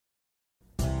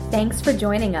Thanks for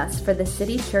joining us for the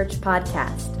City Church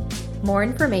podcast. More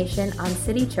information on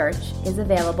City Church is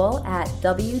available at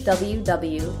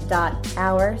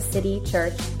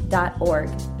www.ourcitychurch.org.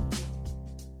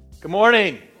 Good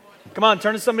morning. Come on,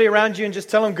 turn to somebody around you and just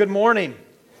tell them good morning.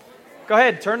 Go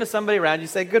ahead, turn to somebody around you.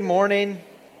 Say good morning.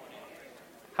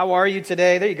 How are you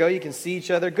today? There you go. You can see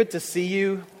each other. Good to see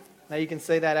you. Now you can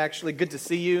say that actually. Good to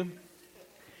see you.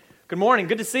 Good morning.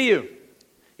 Good to see you.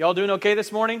 Y'all doing okay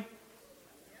this morning?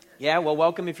 Yeah, well,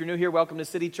 welcome. If you're new here, welcome to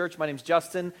City Church. My name's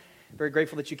Justin. Very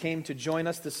grateful that you came to join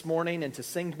us this morning and to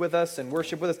sing with us and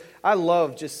worship with us. I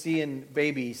love just seeing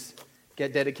babies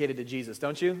get dedicated to Jesus,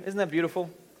 don't you? Isn't that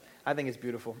beautiful? I think it's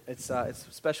beautiful. It's a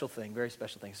special thing, very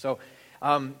special thing. So,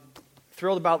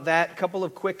 thrilled about that. A couple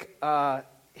of quick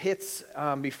hits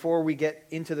before we get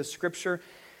into the scripture.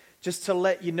 Just to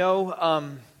let you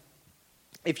know,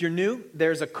 if you're new,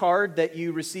 there's a card that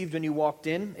you received when you walked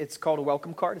in. It's called a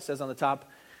welcome card. It says on the top,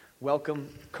 welcome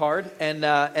card, and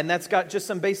that's got just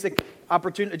some basic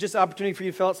opportunity for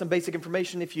you to fill out some basic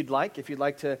information if you'd like. If you'd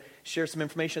like to share some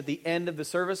information at the end of the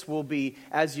service,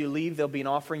 as you leave, there'll be an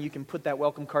offering. You can put that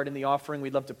welcome card in the offering.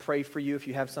 We'd love to pray for you if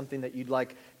you have something that you'd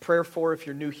like prayer for. If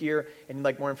you're new here and you'd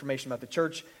like more information about the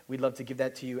church, we'd love to give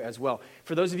that to you as well.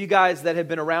 For those of you guys that have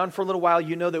been around for a little while,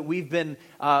 you know that we've been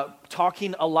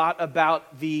talking a lot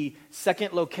about the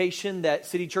second location that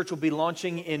City Church will be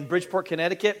launching in Bridgeport,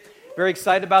 Connecticut. Very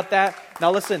excited about that.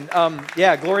 Now listen,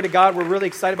 glory to God. We're really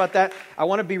excited about that. I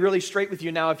want to be really straight with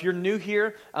you now. If you're new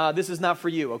here, this is not for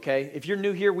you, okay? If you're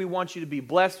new here, we want you to be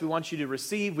blessed. We want you to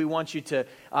receive. We want you to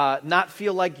not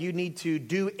feel like you need to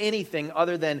do anything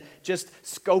other than just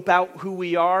scope out who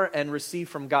we are and receive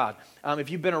from God. If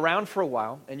you've been around for a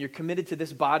while and you're committed to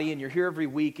this body and you're here every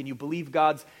week and you believe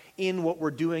God's in what we're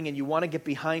doing and you want to get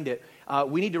behind it,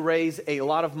 we need to raise a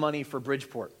lot of money for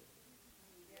Bridgeport.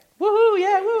 Woohoo,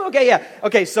 yeah, woo, okay, yeah.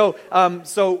 Okay, so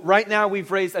right now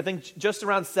we've raised, I think, just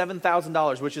around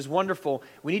 $7,000, which is wonderful.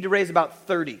 We need to raise about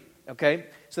 30, okay?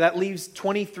 So that leaves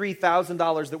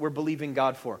 $23,000 that we're believing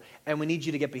God for, and we need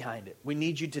you to get behind it. We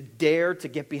need you to dare to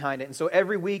get behind it. And so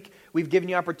every week we've given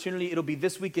you opportunity. It'll be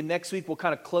this week and next week. We'll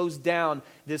kind of close down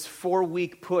this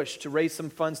 4-week push to raise some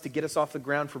funds to get us off the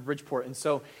ground for Bridgeport. And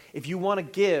so if you want to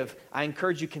give, I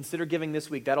encourage you consider giving this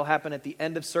week. That'll happen at the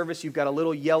end of service. You've got a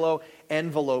little yellow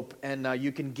envelope, and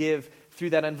you can give through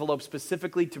that envelope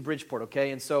specifically to Bridgeport,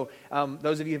 okay? And so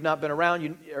those of you who have not been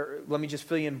around, let me just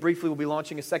fill you in briefly. We'll be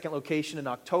launching a second location in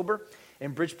October,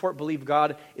 and Bridgeport, believe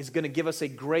God is going to give us a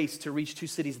grace to reach 2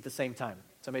 cities at the same time.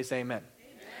 Somebody say amen.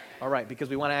 All right, because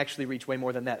we want to actually reach way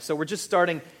more than that. So we're just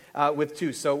starting with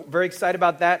 2. So very excited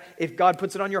about that. If God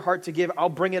puts it on your heart to give, I'll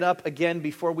bring it up again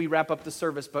before we wrap up the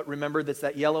service. But remember, that's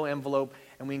that yellow envelope,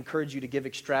 and we encourage you to give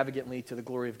extravagantly to the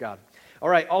glory of God. All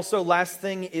right, also last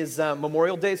thing is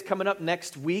Memorial Day is coming up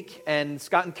next week, and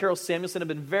Scott and Carol Samuelson have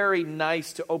been very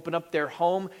nice to open up their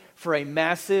home for a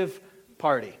massive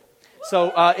party.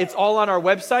 So it's all on our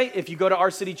website. If you go to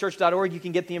ourcitychurch.org, you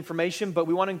can get the information, but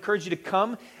we want to encourage you to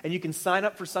come, and you can sign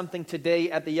up for something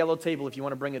today at the yellow table. If you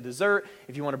want to bring a dessert,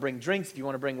 if you want to bring drinks, if you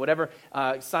want to bring whatever,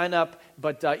 sign up.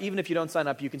 But even if you don't sign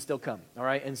up, you can still come, all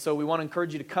right? And so we want to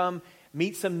encourage you to come,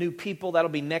 meet some new people. That'll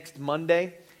be next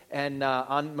Monday and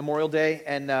on Memorial Day,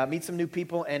 and meet some new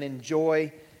people and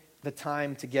enjoy the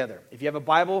time together. If you have a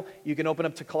Bible, you can open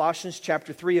up to Colossians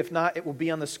chapter 3. If not, it will be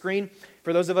on the screen.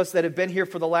 For those of us that have been here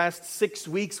for the last 6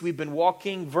 weeks, we've been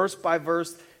walking verse by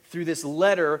verse through this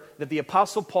letter that the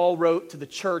Apostle Paul wrote to the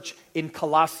church in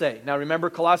Colossae. Now remember,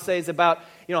 Colossae is about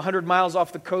 100 miles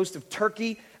off the coast of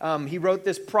Turkey. He wrote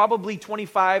this probably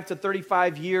 25 to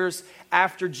 35 years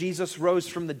after Jesus rose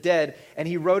from the dead, and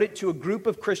he wrote it to a group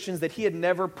of Christians that he had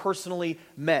never personally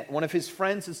met. One of his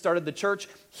friends had started the church.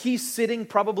 He's sitting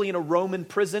probably in a Roman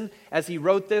prison as he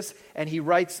wrote this, and he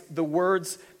writes the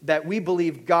words that we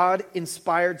believe God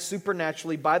inspired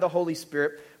supernaturally by the Holy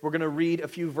Spirit. We're going to read a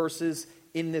few verses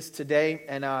in this today,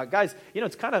 and guys,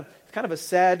 it's kind of a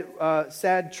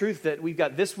sad truth that we've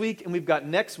got this week and we've got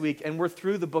next week, and we're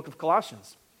through the book of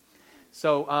Colossians.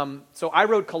 So I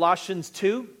wrote Colossians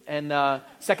 2 and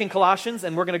 2 Colossians,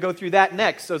 and we're going to go through that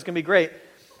next. So it's going to be great.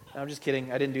 I'm just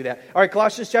kidding. I didn't do that. All right,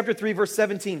 Colossians chapter 3, verse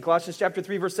 17. Colossians chapter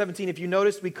 3, verse 17. If you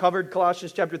noticed, we covered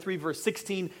Colossians chapter 3, verse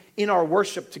 16 in our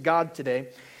worship to God today.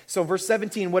 So verse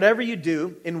 17, whatever you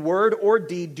do, in word or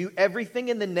deed, do everything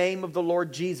in the name of the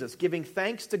Lord Jesus, giving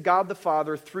thanks to God the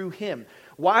Father through him.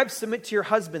 Wives, submit to your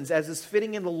husbands as is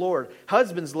fitting in the Lord.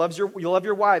 Husbands, love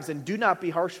your wives and do not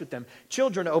be harsh with them.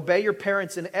 Children, obey your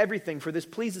parents in everything, for this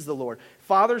pleases the Lord.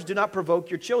 Fathers, do not provoke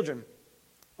your children,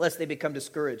 lest they become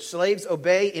discouraged. Slaves,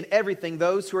 obey in everything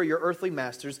those who are your earthly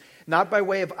masters, not by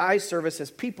way of eye service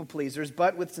as people pleasers,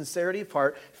 but with sincerity of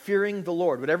heart, fearing the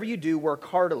Lord. Whatever you do, work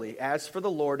heartily, as for the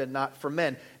Lord and not for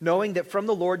men, knowing that from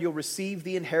the Lord you'll receive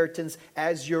the inheritance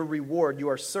as your reward. You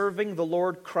are serving the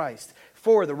Lord Christ.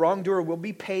 For the wrongdoer will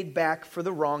be paid back for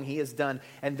the wrong he has done,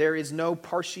 and there is no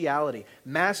partiality.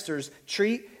 Masters,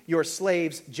 treat your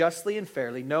slaves justly and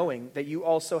fairly, knowing that you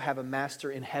also have a master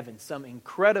in heaven. Some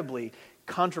incredibly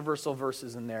controversial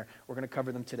verses in there. We're going to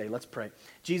cover them today. Let's pray.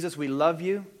 Jesus, we love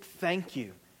you. Thank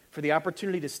you for the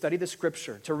opportunity to study the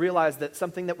Scripture, to realize that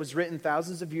something that was written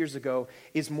thousands of years ago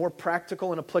is more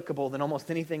practical and applicable than almost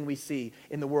anything we see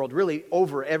in the world, really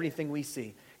over everything we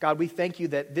see. God, we thank you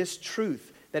that this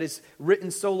truth that is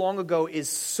written so long ago is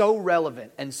so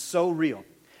relevant and so real.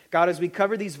 God, as we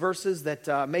cover these verses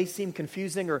that may seem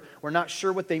confusing or we're not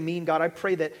sure what they mean, God, I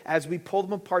pray that as we pull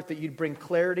them apart that you'd bring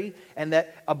clarity, and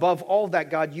that above all that,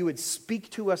 God, you would speak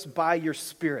to us by your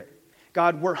Spirit.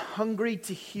 God, we're hungry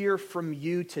to hear from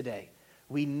you today.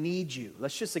 We need you.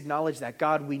 Let's just acknowledge that.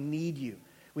 God, we need you.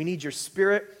 We need your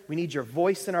Spirit. We need your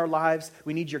voice in our lives.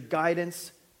 We need your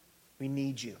guidance. We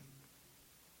need you.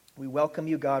 We welcome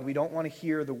you, God. We don't want to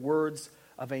hear the words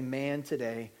of a man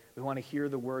today. We want to hear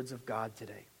the words of God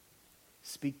today.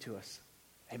 Speak to us.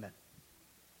 Amen.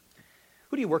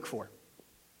 Who do you work for?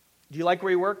 Do you like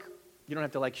where you work? You don't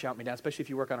have to shout me down, especially if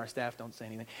you work on our staff. Don't say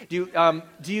anything.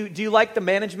 Do you like the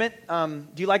management?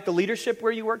 Do you like the leadership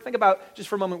where you work? Think about, just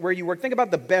for a moment, where you work. Think about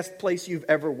the best place you've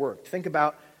ever worked. Think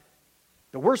about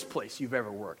the worst place you've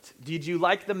ever worked. Did you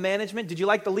like the management? Did you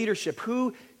like the leadership?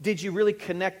 Who did you really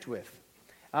connect with?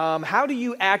 How do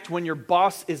you act when your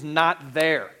boss is not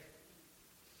there?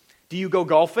 Do you go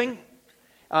golfing?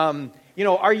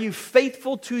 Are you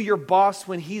faithful to your boss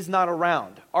when he's not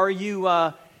around? Are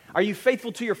you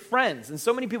faithful to your friends? And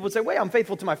so many people would say, wait, I'm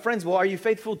faithful to my friends. Well, are you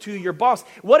faithful to your boss?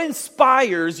 What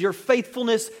inspires your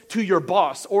faithfulness to your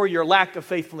boss, or your lack of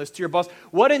faithfulness to your boss?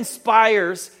 What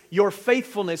inspires your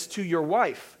faithfulness to your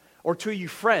wife, or to your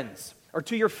friends, or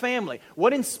to your family?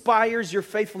 What inspires your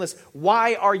faithfulness?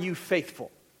 Why are you faithful?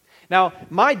 Now,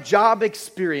 my job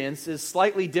experience is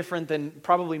slightly different than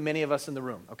probably many of us in the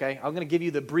room, okay? I'm going to give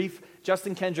you the brief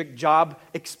Justin Kendrick job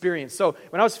experience. So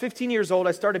when I was 15 years old,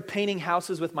 I started painting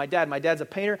houses with my dad. My dad's a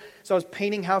painter, so I was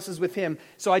painting houses with him.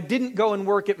 So I didn't go and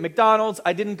work at McDonald's.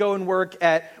 I didn't go and work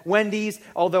at Wendy's,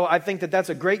 although I think that that's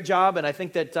a great job, and I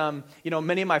think that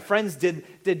many of my friends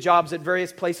did jobs at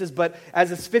various places. But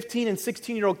as a 15 and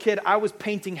 16-year-old kid, I was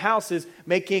painting houses,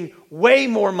 making way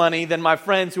more money than my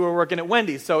friends who were working at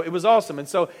Wendy's. So it was awesome. And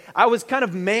so I was kind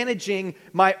of managing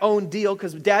my own deal,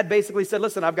 because Dad basically said,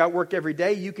 listen, I've got work every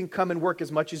day. You can come and work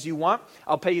as much as you want.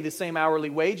 I'll pay you the same hourly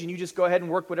wage, and you just go ahead and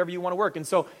work whatever you want to work. And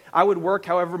so I would work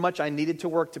however much I needed to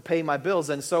work to pay my bills.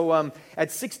 And so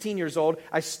at 16 years old,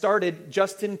 I started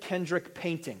Justin Kendrick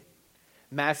Painting.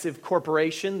 Massive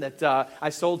corporation that I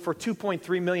sold for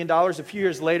 $2.3 million a few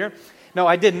years later. No,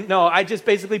 I didn't. No, I just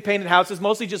basically painted houses,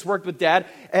 mostly just worked with Dad,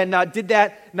 and did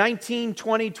that 19,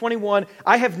 20, 21.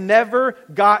 I have never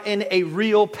gotten a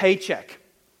real paycheck.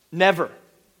 Never. Isn't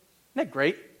that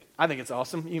great? I think it's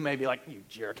awesome. You may be like, you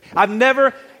jerk. I've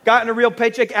never gotten a real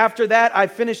paycheck. After that,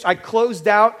 I closed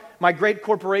out my great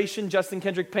corporation, Justin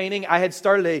Kendrick Painting. I had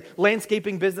started a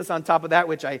landscaping business on top of that,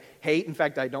 which I hate. In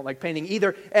fact, I don't like painting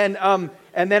either. And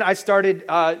then I started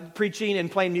preaching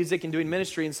and playing music and doing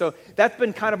ministry. And so that's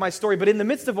been kind of my story. But in the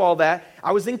midst of all that,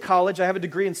 I was in college. I have a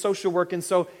degree in social work. And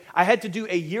so I had to do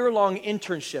a year-long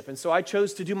internship. And so I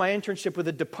chose to do my internship with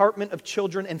the Department of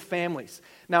Children and Families.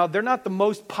 Now, they're not the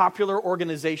most popular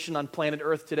organization on planet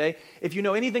Earth today. If you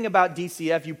know anything about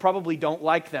DCF, you probably don't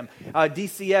like them.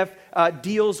 DCF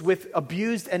deals with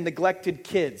abused and neglected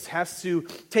kids, has to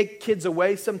take kids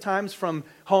away sometimes from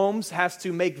homes, has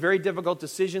to make very difficult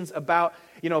decisions about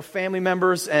family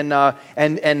members and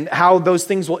how those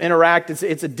things will interact.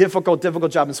 It's a difficult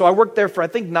job. And so I worked there for, I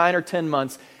think, 9 or 10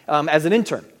 months as an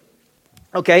intern.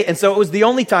 Okay, and so it was the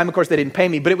only time, of course they didn't pay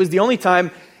me, but it was the only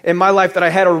time in my life that I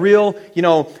had a real,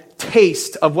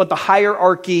 taste of what the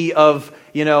hierarchy of,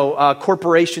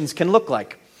 corporations can look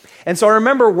like. And so I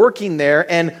remember working there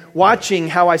and watching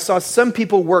how I saw some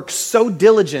people work so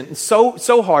diligent and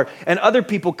so hard, and other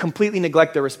people completely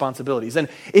neglect their responsibilities. And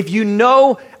if you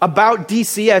know about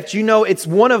DCF, you know it's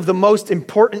one of the most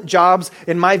important jobs,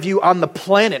 in my view, on the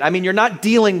planet. I mean, you're not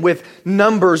dealing with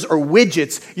numbers or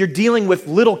widgets. You're dealing with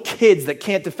little kids that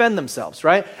can't defend themselves,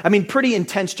 right? I mean, pretty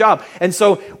intense job. And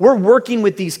so we're working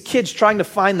with these kids, trying to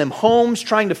find them homes,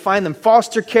 trying to find them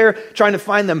foster care, trying to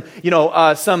find them,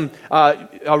 some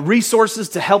resources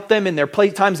to help them in their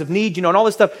times of need, and all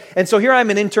this stuff. And so here I'm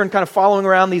an intern kind of following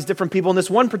around these different people. And this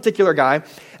one particular guy,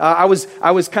 I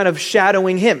was kind of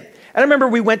shadowing him. And I remember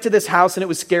we went to this house and it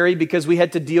was scary because we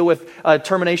had to deal with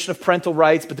termination of parental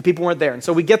rights, but the people weren't there. And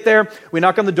so we get there, we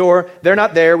knock on the door, they're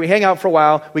not there, we hang out for a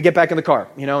while, we get back in the car,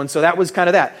 and so that was kind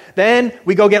of that. Then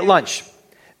we go get lunch.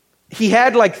 He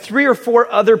had like 3 or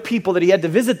 4 other people that he had to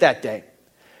visit that day.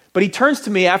 But he turns to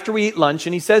me after we eat lunch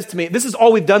and he says to me, this is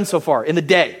all we've done so far in the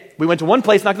day. We went to one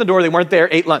place, knocked on the door, they weren't there,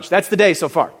 ate lunch. That's the day so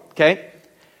far, okay?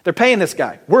 They're paying this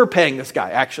guy. We're paying this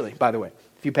guy, actually, by the way,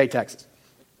 if you pay taxes.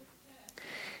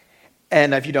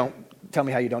 And if you don't, tell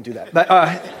me how you don't do that. But,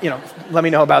 let me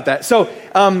know about that. So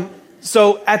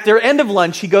at their end of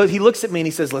lunch, he looks at me and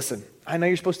he says, listen, I know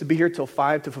you're supposed to be here till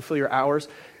 5 to fulfill your hours,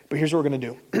 but here's what we're going to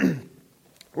do.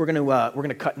 We're going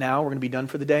to cut now. We're going to be done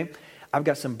for the day. I've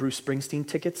got some Bruce Springsteen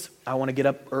tickets. I want to get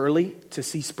up early to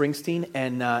see Springsteen,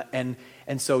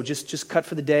 and so just cut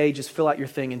for the day. Just fill out your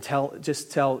thing and tell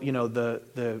just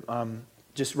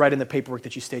write in the paperwork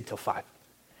that you stayed till 5.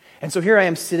 And so here I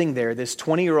am sitting there, this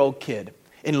 20-year-old kid,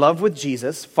 in love with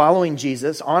Jesus, following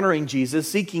Jesus, honoring Jesus,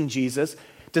 seeking Jesus,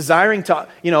 desiring to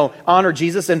honor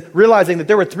Jesus, and realizing that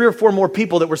there were 3 or 4 more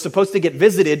people that were supposed to get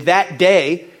visited that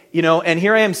day. And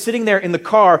here I am sitting there in the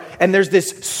car, and there's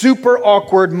this super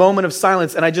awkward moment of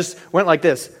silence, and I just went like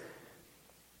this.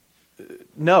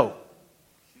 No.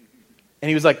 And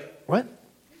he was like, what?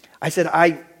 I said,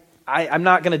 I'm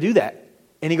not going to do that.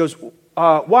 And he goes,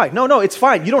 why? No, it's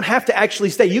fine. You don't have to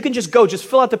actually stay. You can just go. Just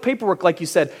fill out the paperwork like you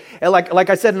said. And like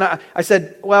I said, and I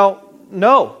said, well,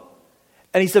 no.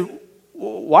 And he said,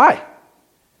 why?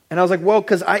 And I was like, well,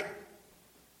 because I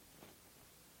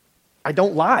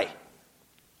don't lie.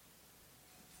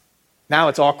 Now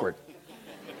it's awkward.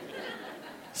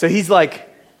 So he's like,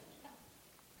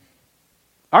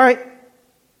 all right,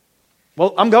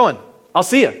 well, I'm going. I'll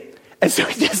see you. And so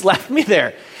he just left me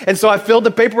there. And so I filled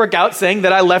the paperwork out saying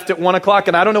that I left at 1 o'clock,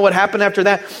 and I don't know what happened after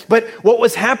that. But what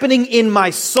was happening in my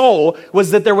soul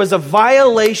was that there was a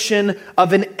violation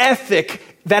of an ethic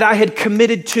that I had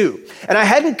committed to. And I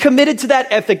hadn't committed to that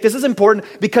ethic, this is important,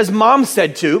 because mom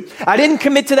said to. I didn't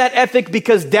commit to that ethic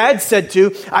because dad said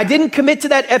to. I didn't commit to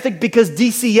that ethic because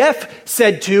DCF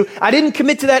said to. I didn't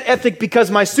commit to that ethic because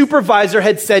my supervisor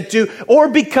had said to, or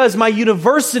because my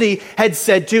university had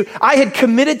said to. I had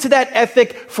committed to that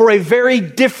ethic for a very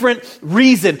different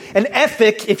reason. An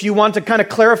ethic, if you want to kind of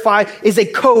clarify, is a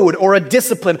code or a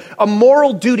discipline, a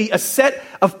moral duty, a set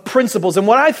of principles. And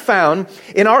what I've found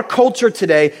in our culture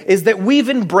today is that we've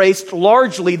embraced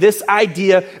largely this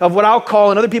idea of what I'll call,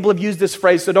 and other people have used this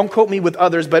phrase, so don't quote me with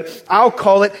others, but I'll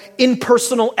call it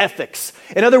impersonal ethics.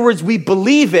 In other words, we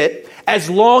believe it as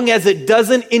long as it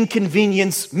doesn't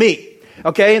inconvenience me.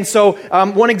 Okay, and so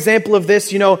one example of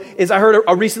this, is I heard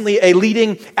recently a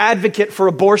leading advocate for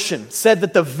abortion said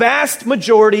that the vast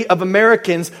majority of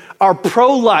Americans are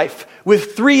pro-life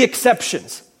with 3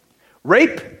 exceptions: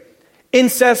 rape,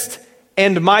 incest,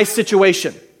 and my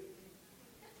situation.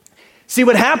 See,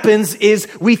 what happens is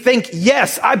we think,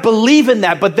 yes, I believe in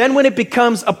that, but then when it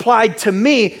becomes applied to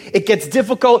me, it gets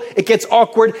difficult, it gets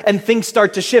awkward, and things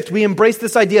start to shift. We embrace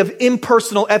this idea of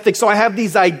impersonal ethics. So I have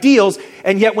these ideals,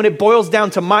 and yet when it boils down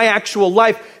to my actual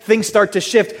life, things start to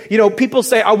shift. People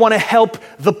say, I want to help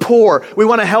the poor. We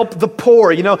want to help the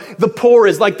poor. The poor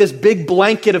is like this big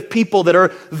blanket of people that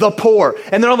are the poor.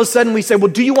 And then all of a sudden we say, well,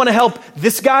 do you want to help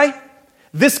this guy?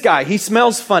 This guy, he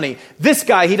smells funny. This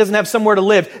guy, he doesn't have somewhere to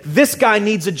live. This guy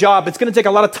needs a job. It's going to take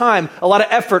a lot of time, a lot of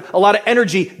effort, a lot of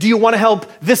energy. Do you want to help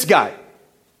this guy?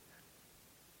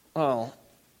 Oh,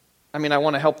 I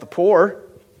want to help the poor.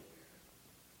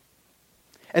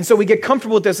 And so we get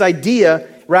comfortable with this idea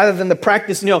rather than the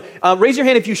practice. Raise your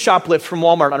hand if you shoplift from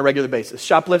Walmart on a regular basis.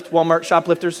 Shoplift, Walmart,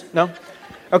 shoplifters? No?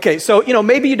 Okay, so,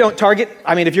 maybe you don't Target.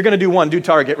 If you're going to do one, do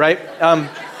Target, right?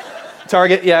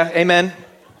 Target, yeah, amen.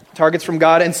 Target's from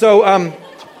God. And so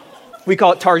we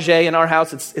call it Target in our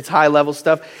house. It's high level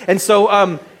stuff. And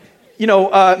so,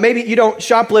 maybe you don't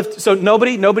shoplift. So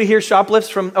nobody here shoplifts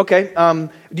from, okay.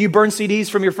 Do you burn CDs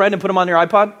from your friend and put them on your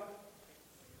iPod?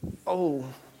 Oh,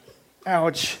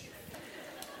 ouch.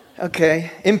 Okay,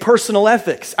 impersonal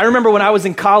ethics. I remember when I was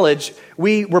in college,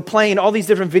 we were playing all these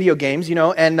different video games,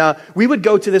 and we would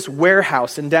go to this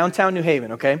warehouse in downtown New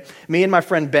Haven, okay? Me and my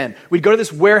friend Ben. We'd go to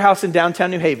this warehouse in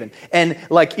downtown New Haven, and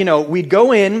we'd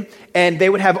go in, and they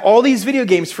would have all these video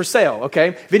games for sale,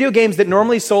 okay? Video games that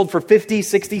normally sold for $50,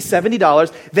 $60,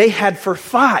 $70, they had for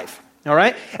 $5. All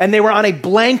right? And they were on a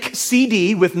blank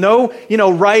CD with no,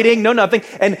 writing, no nothing.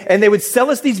 And they would sell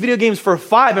us these video games for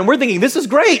 $5, and we're thinking, this is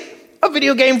great. a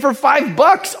video game for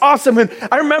 $5. Awesome. And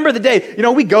I remember the day,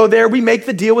 we go there, we make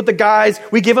the deal with the guys,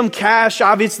 we give them cash,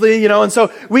 obviously, and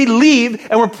so we leave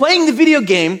and we're playing the video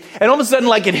game and all of a sudden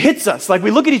like it hits us. Like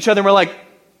we look at each other and we're like,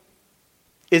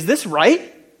 is this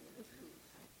right?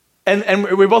 And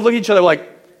we both look at each other like,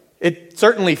 it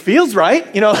certainly feels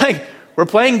right. Like we're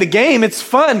playing the game, it's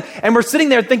fun. And we're sitting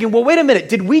there thinking, well, wait a minute,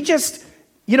 did we just,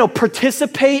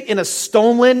 participate in a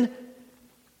stolen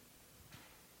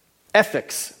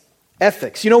ethics?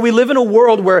 We live in a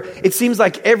world where it seems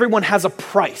like everyone has a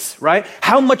price, right?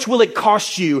 How much will it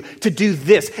cost you to do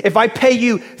this? If I pay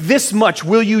you this much,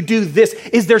 will you do this?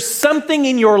 Is there something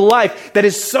in your life that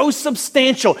is so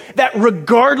substantial that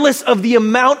regardless of the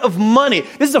amount of money,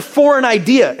 this is a foreign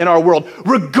idea in our world,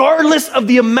 regardless of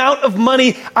the amount of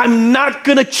money, I'm not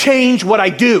going to change what I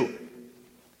do.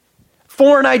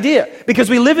 Foreign idea,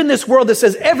 because we live in this world that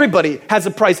says everybody has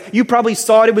a price. You probably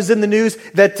saw it was in the news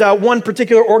that one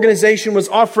particular organization was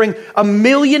offering $1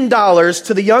 million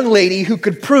to the young lady who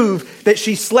could prove that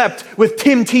she slept with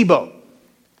Tim Tebow.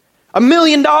 $1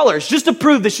 million just to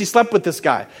prove that she slept with this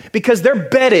guy, because they're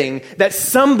betting that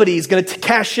somebody's going to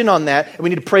cash in on that. And we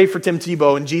need to pray for Tim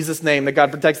Tebow in Jesus' name, that God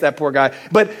protects that poor guy.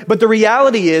 But the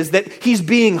reality is that he's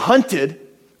being hunted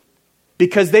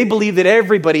because they believe that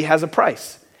everybody has a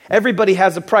price. Everybody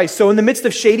has a price. So in the midst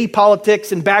of shady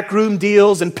politics and backroom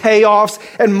deals and payoffs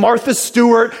and Martha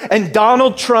Stewart and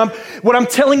Donald Trump, what I'm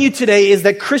telling you today is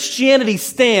that Christianity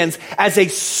stands as a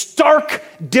stark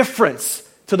difference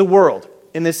to the world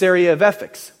in this area of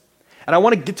ethics. And I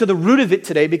want to get to the root of it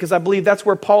today because I believe that's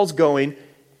where Paul's going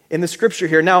in the scripture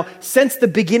here. Now, since the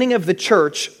beginning of the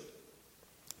church,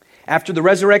 after the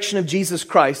resurrection of Jesus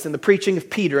Christ and the preaching of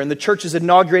Peter, and the church is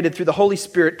inaugurated through the Holy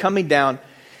Spirit coming down,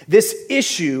 this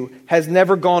issue has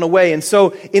never gone away. And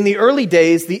so in the early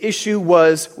days, the issue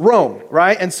was Rome,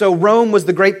 right? And so Rome was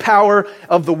the great power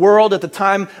of the world at the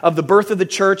time of the birth of the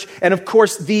church. And of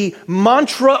course, the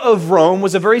mantra of Rome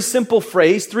was a very simple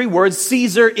phrase, 3 words,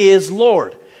 Caesar is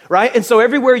Lord. Right? And so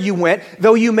everywhere you went,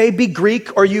 though you may be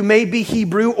Greek or you may be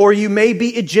Hebrew or you may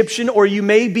be Egyptian or you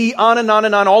may be on and on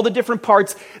and on, all the different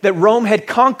parts that Rome had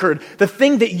conquered, the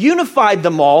thing that unified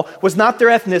them all was not their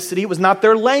ethnicity, it was not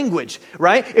their language,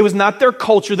 right? It was not their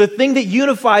culture. The thing that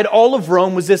unified all of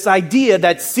Rome was this idea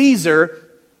that Caesar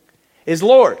is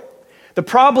Lord. The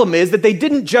problem is that they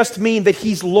didn't just mean that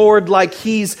he's Lord like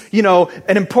he's,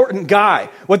 an important guy.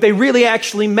 What they really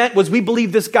actually meant was we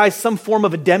believe this guy's some form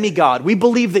of a demigod. We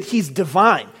believe that he's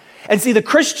divine. And see, the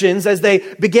Christians, as they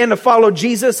began to follow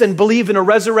Jesus and believe in a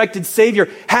resurrected Savior,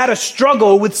 had a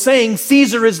struggle with saying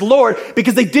Caesar is Lord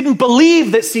because they didn't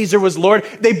believe that Caesar was Lord.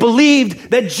 They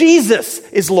believed that Jesus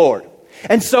is Lord.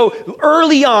 And so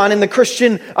early on in the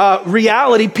Christian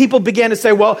reality, people began to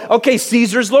say, well, okay,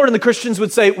 Caesar's Lord. And the Christians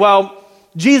would say, well,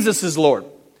 Jesus is Lord.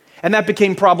 And that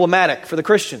became problematic for the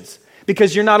Christians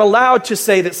because you're not allowed to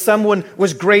say that someone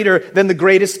was greater than the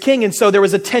greatest king. And so there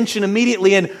was a tension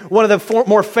immediately. And one of the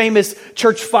more famous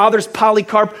church fathers,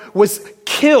 Polycarp, was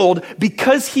killed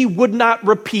because he would not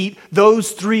repeat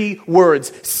those 3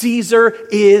 words. Caesar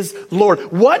is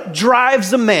Lord. What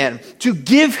drives a man to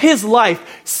give his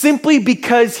life simply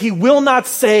because he will not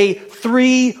say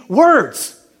 3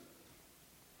 words?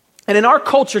 And in our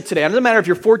culture today, it doesn't matter if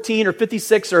you're 14 or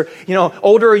 56 or,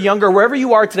 older or younger, wherever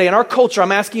you are today, in our culture,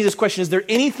 I'm asking you this question, is there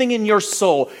anything in your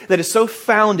soul that is so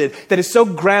founded, that is so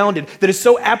grounded, that is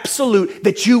so absolute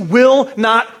that you will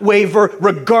not waver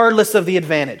regardless of the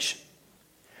advantage?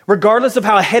 Regardless of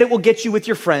how ahead it will get you with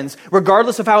your friends,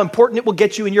 regardless of how important it will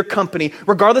get you in your company,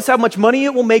 regardless how much money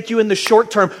it will make you in the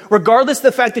short term, regardless of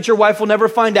the fact that your wife will never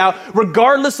find out,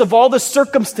 regardless of all the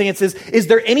circumstances, is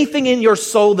there anything in your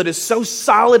soul that is so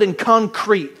solid and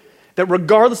concrete that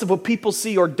regardless of what people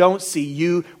see or don't see,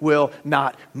 you will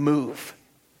not move?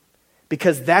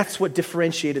 Because that's what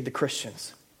differentiated the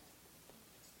Christians.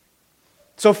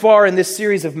 So far in this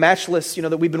series of Matchless,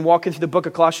 that we've been walking through the book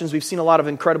of Colossians, we've seen a lot of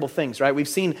incredible things, right? We've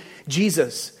seen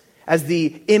Jesus as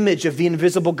the image of the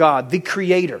invisible God, the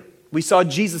creator. We saw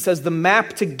Jesus as the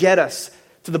map to get us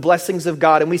to the blessings of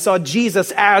God. And we saw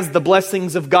Jesus as the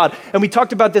blessings of God. And we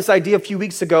talked about this idea a few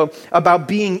weeks ago about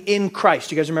being in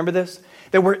Christ. You guys remember this?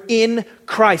 That we're in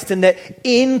Christ and that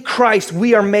in Christ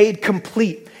we are made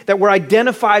complete. That we're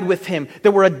identified with him,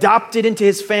 that we're adopted into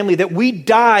his family, that we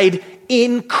died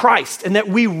in Christ, and that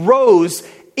we rose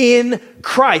in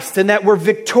Christ, and that we're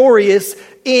victorious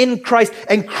in Christ,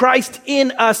 and Christ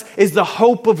in us is the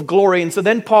hope of glory. And so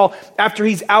then Paul, after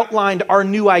he's outlined our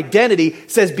new identity,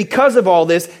 says, because of all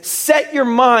this, set your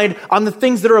mind on the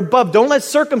things that are above. Don't let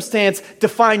circumstance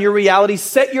define your reality.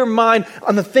 Set your mind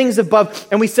on the things above.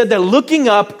 And we said that looking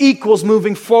up equals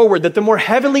moving forward, that the more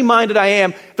heavenly minded I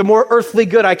am, the more earthly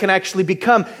good I can actually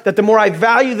become, that the more I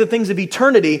value the things of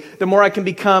eternity, the more I can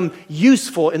become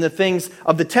useful in the things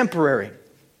of the temporary.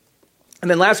 And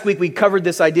then last week we covered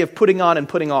this idea of putting on and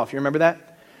putting off. You remember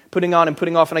that? Putting on and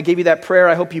putting off. And I gave you that prayer.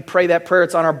 I hope you pray that prayer.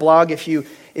 It's on our blog if you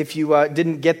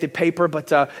didn't get the paper. But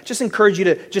just encourage you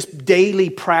to just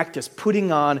daily practice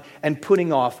putting on and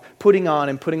putting off, putting on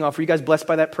and putting off. Were you guys blessed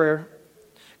by that prayer?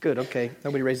 Good, okay.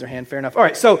 Nobody raised their hand. Fair enough. All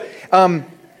right, so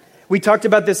we talked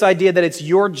about this idea that it's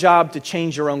your job to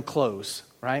change your own clothes,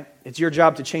 right? It's your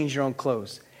job to change your own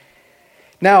clothes.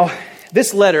 Now,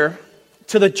 this letter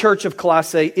to the church of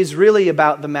Colossae is really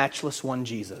about the matchless one,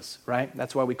 Jesus, right?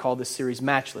 That's why we call this series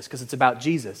Matchless, because it's about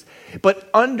Jesus. But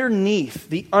underneath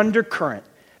the undercurrent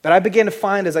that I began to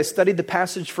find as I studied the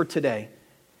passage for today,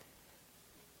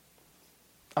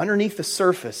 underneath the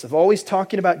surface of always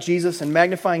talking about Jesus and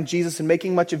magnifying Jesus and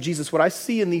making much of Jesus, what I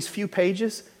see in these few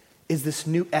pages is this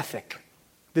new ethic,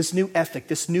 this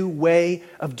new way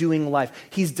of doing life.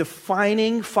 He's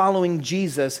defining following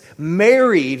Jesus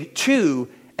married to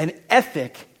an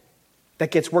ethic that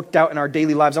gets worked out in our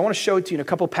daily lives. I want to show it to you in a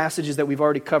couple passages that we've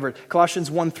already covered. Colossians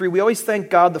 1:3, we always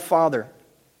thank God the Father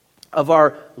of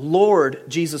our Lord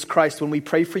Jesus Christ when we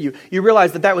pray for you. You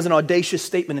realize that was an audacious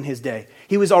statement in his day.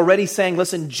 He was already saying,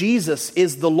 listen, Jesus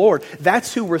is the Lord.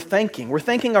 That's who we're thanking. We're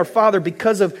thanking our Father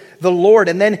because of the Lord.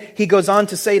 And then he goes on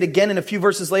to say it again in a few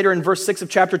verses later in verse 6 of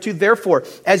chapter 2. Therefore,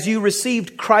 as you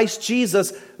received Christ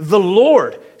Jesus, the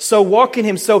Lord, so walk in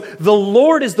him. So the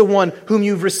Lord is the one whom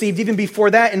you've received. Even before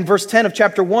that, in verse 10 of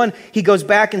chapter 1, he goes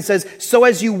back and says, so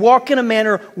as you walk in a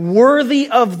manner worthy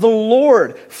of the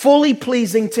Lord, fully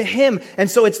pleasing to him. And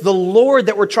so it's the Lord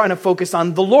that we're trying to focus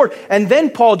on, the Lord. And then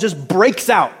Paul just breaks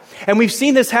out. And we've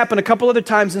seen this happen a couple other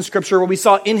times in Scripture where we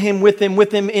saw in him, with him,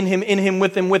 in him, in him,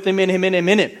 with him, in him, in him,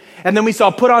 in him. And then we saw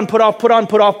put on, put off, put on,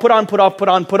 put off, put on, put off, put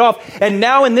on, put off. And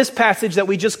now in this passage that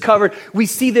we just covered, we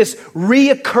see this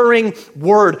reoccurring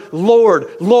word, Lord,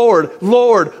 Lord,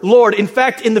 Lord, Lord. In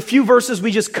fact, in the few verses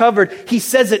we just covered, he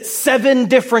says it 7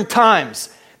 different times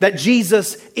that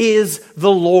Jesus is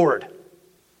the Lord.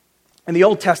 In the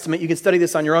Old Testament, you can study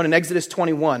this on your own in Exodus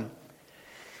 21.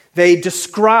 They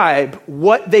describe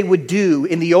what they would do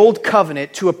in the Old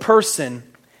Covenant to a person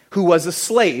who was a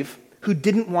slave who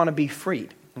didn't want to be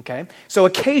freed. Okay? So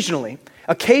occasionally,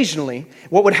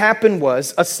 what would happen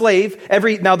was a slave,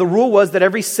 now the rule was that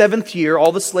every 7th year,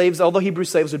 all the Hebrew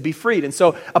slaves would be freed. And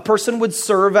so a person would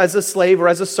serve as a slave or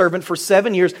as a servant for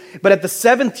 7 years, but at the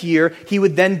 7th year, he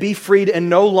would then be freed and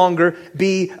no longer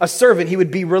be a servant. He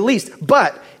would be released.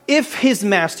 But if his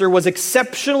master was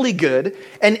exceptionally good,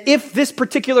 and if this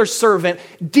particular servant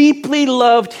deeply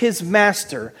loved his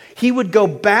master, he would go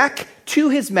back to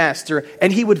his master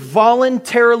and he would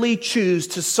voluntarily choose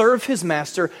to serve his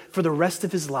master for the rest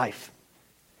of his life.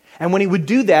 And when he would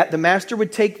do that, the master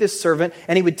would take this servant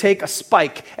and he would take a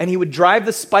spike and he would drive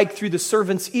the spike through the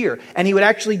servant's ear. And he would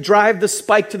actually drive the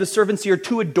spike to the servant's ear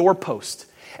to a doorpost.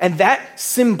 And that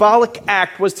symbolic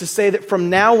act was to say that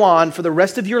from now on, for the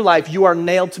rest of your life, you are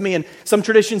nailed to me. And some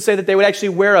traditions say that they would actually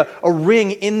wear a ring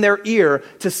in their ear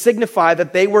to signify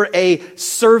that they were a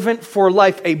servant for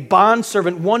life, a bond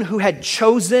servant, one who had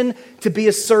chosen to be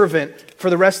a servant for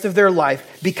the rest of their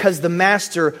life because the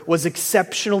master was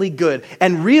exceptionally good.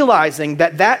 And realizing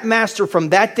that master from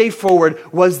that day forward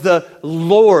was the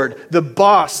Lord, the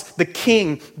boss, the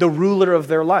king, the ruler of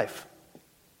their life.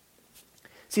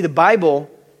 See, the Bible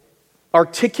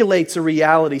articulates a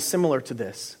reality similar to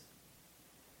this.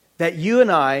 That you and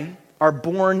I are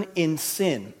born in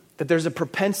sin. That there's a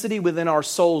propensity within our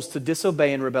souls to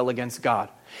disobey and rebel against God.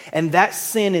 And that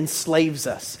sin enslaves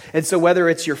us. And so whether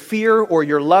it's your fear or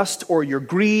your lust or your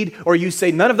greed, or you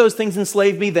say none of those things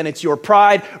enslave me, then it's your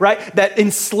pride, right? That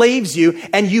enslaves you,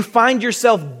 and you find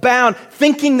yourself bound,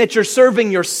 thinking that you're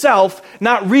serving yourself,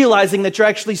 not realizing that you're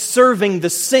actually serving the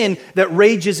sin that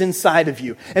rages inside of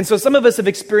you. And so some of us have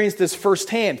experienced this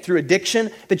firsthand through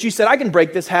addiction, that you said, I can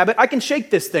break this habit, I can shake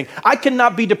this thing, I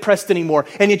cannot be depressed anymore,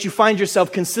 and yet you find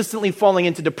yourself consistently falling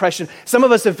into depression. Some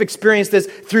of us have experienced this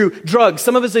through drugs,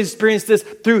 some of us experienced this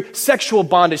through sexual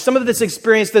bondage. Some of us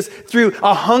experienced this through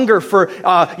a hunger for,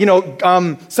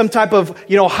 some type of,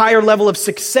 higher level of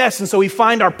success. And so we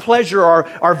find our pleasure,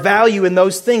 our value in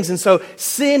those things. And so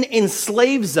sin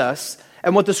enslaves us.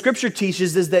 And what the scripture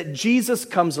teaches is that Jesus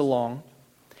comes along,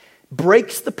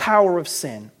 breaks the power of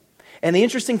sin, And the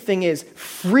interesting thing is,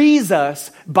 frees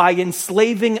us by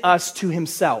enslaving us to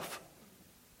himself.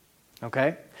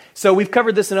 Okay? So we've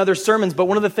covered this in other sermons, but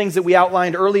one of the things that we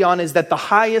outlined early on is that the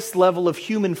highest level of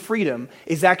human freedom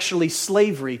is actually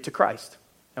slavery to Christ.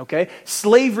 Okay?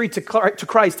 Slavery to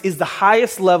Christ is the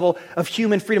highest level of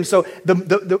human freedom. So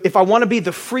if I want to be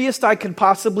the freest I can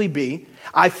possibly be,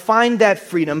 I find that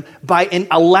freedom by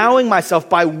allowing myself,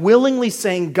 by willingly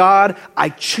saying, God, I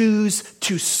choose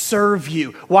to serve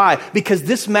you. Why? Because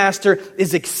this master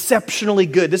is exceptionally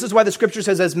good. This is why the scripture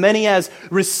says, as many as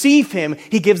receive him,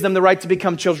 he gives them the right to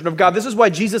become children of God. This is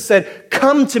why Jesus said,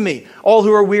 come to me, all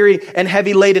who are weary and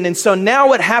heavy laden. And so now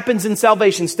what happens in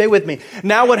salvation, stay with me.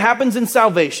 Now what happens in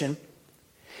salvation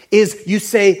is you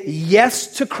say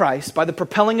yes to Christ by the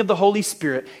propelling of the Holy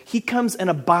Spirit. He comes and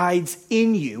abides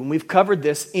in you. And we've covered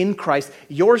this in Christ.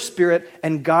 Your spirit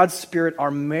and God's spirit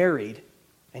are married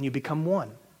and you become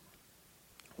one.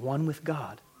 One with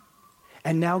God.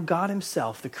 And now God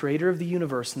himself, the creator of the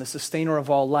universe and the sustainer of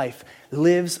all life,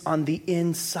 lives on the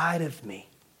inside of me.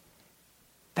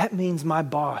 That means my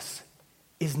boss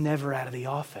is never out of the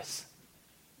office.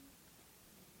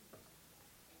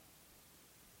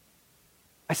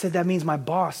 I said that means my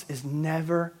boss is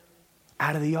never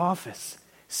out of the office.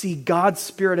 See, God's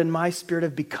spirit and my spirit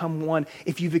have become one.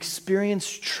 If you've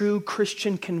experienced true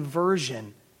Christian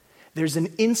conversion, there's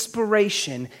an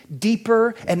inspiration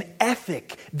deeper, an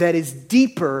ethic that is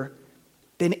deeper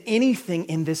than anything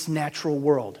in this natural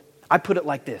world. I put it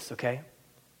like this, okay?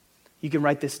 You can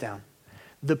write this down.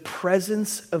 The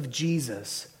presence of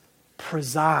Jesus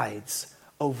presides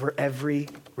over every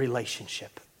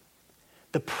relationship.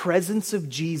 The presence of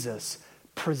Jesus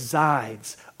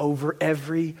presides over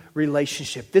every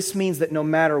relationship. This means that no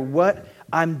matter what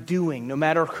I'm doing, no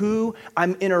matter who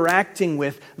I'm interacting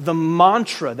with, the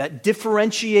mantra that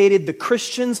differentiated the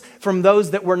Christians from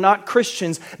those that were not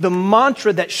Christians, the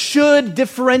mantra that should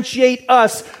differentiate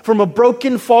us from a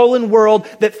broken, fallen world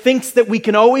that thinks that we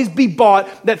can always be bought,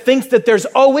 that thinks that there's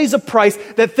always a price,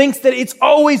 that thinks that it's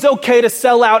always okay to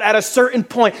sell out at a certain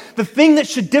point. The thing that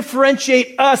should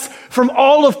differentiate us from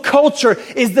all of culture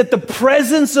is that the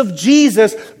presence of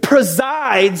Jesus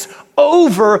presides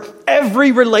over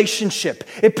every relationship.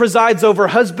 It presides over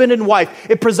husband and wife.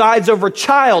 It presides over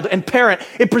child and parent.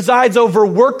 It presides over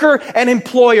worker and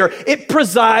employer. It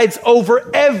presides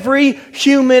over every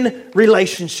human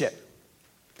relationship.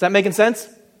 Is that making sense?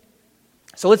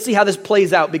 So let's see how this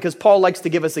plays out, because Paul likes to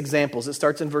give us examples. It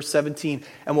starts in verse 17,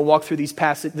 and we'll walk through this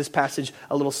passage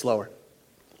a little slower.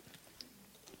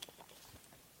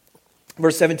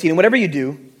 Verse 17, and whatever you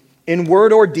do, in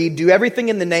word or deed, do everything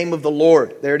in the name of the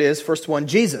Lord. There it is, first one,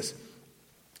 Jesus.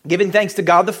 Giving thanks to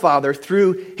God the Father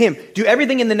through him. Do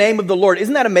everything in the name of the Lord.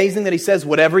 Isn't that amazing that he says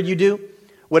whatever you do?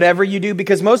 Whatever you do,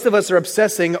 because most of us are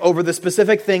obsessing over the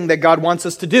specific thing that God wants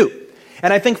us to do.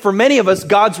 And I think for many of us,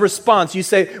 God's response, you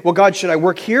say, well, God, should I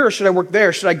work here or should I work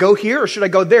there? Should I go here or should I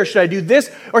go there? Should I do this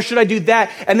or should I do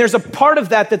that? And there's a part of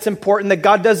that that's important, that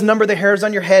God does number the hairs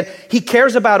on your head. He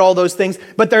cares about all those things,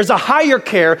 but there's a higher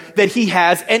care that he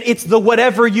has, and it's the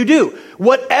whatever you do.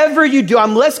 Whatever you do,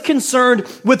 I'm less concerned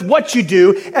with what you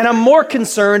do, and I'm more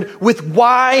concerned with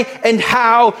why and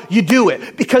how you do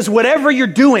it. Because whatever you're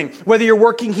doing, whether you're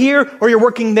working here or you're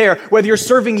working there, whether you're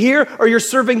serving here or you're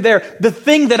serving there, the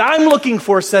thing that I'm looking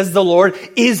for, says the Lord,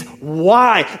 is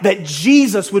why. That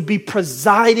Jesus would be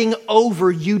presiding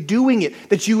over you doing it.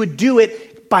 That you would do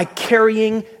it by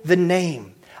carrying the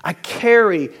name. I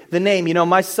carry the name. You know,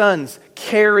 my sons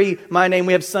carry my name.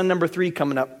 We have son number 3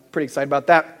 coming up. Pretty excited about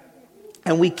that.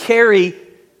 And we carry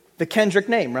the Kendrick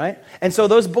name, right? And so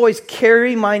those boys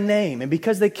carry my name. And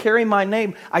because they carry my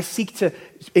name, I seek to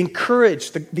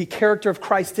encourage the character of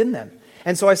Christ in them.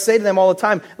 And so I say to them all the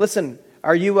time, listen,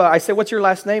 I say, what's your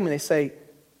last name? And they say,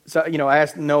 so, I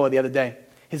asked Noah the other day.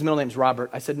 His middle name's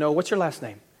Robert. I said, Noah, what's your last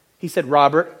name? He said,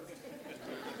 Robert.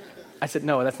 I said,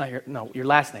 Noah, that's not your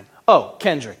last name. Oh,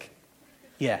 Kendrick.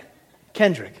 Yeah,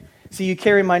 Kendrick. See, you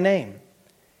carry my name.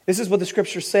 This is what the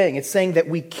scripture's saying. It's saying that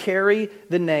we carry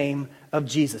the name of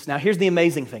Jesus. Now, here's the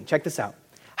amazing thing. Check this out.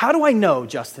 How do I know,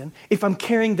 Justin, if I'm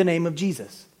carrying the name of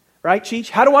Jesus? Right, Cheech?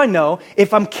 How do I know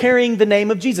if I'm carrying the name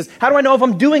of Jesus? How do I know if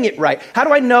I'm doing it right? How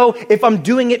do I know if I'm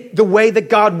doing it the way that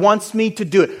God wants me to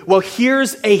do it? Well,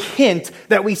 here's a hint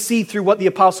that we see through what the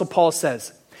Apostle Paul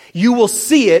says. You will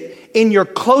see it in your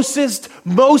closest,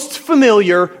 most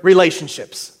familiar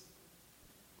relationships.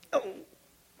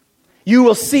 You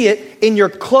will see it in your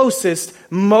closest,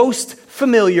 most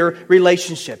familiar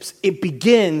relationships. It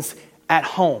begins at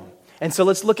home. And so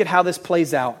let's look at how this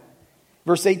plays out.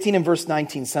 Verse 18 and verse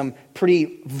 19, some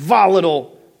pretty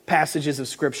volatile passages of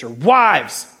Scripture.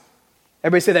 Wives.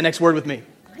 Everybody say that next word with me.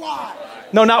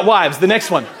 No, not wives. The next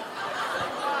one.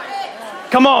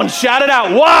 Come on, shout it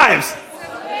out. Wives.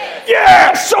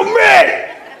 Yeah, submit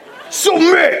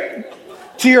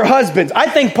to your husbands. I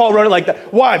think Paul wrote it like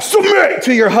that. Wives, submit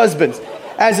to your husbands,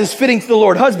 as is fitting to the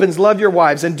Lord. Husbands, love your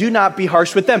wives and do not be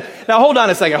harsh with them. Now, hold on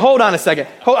a second.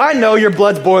 I know your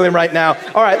blood's boiling right now.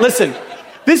 All right, listen.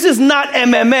 This is not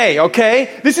MMA,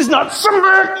 okay? This is not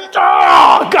submit.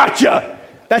 Oh, gotcha.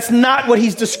 That's not what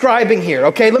he's describing here,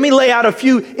 okay? Let me lay out a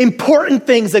few important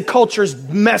things that culture's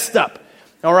messed up,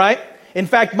 all right? In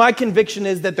fact, my conviction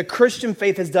is that the Christian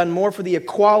faith has done more for the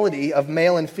equality of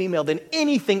male and female than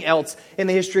anything else in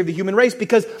the history of the human race,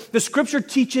 because the scripture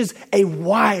teaches a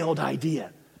wild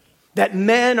idea that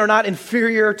men are not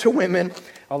inferior to women,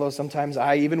 although sometimes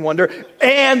I even wonder,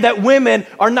 and that women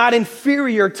are not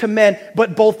inferior to men,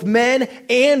 but both men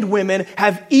and women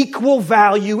have equal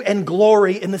value and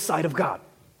glory in the sight of God.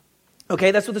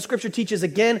 Okay, that's what the scripture teaches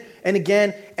again and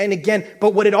again and again.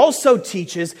 But what it also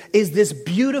teaches is this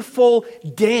beautiful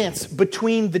dance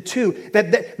between the two.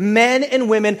 That men and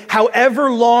women, however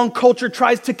long culture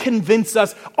tries to convince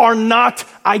us, are not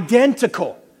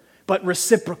identical, but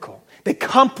reciprocal. They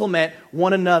complement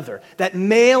one another. That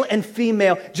male and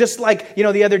female, just like,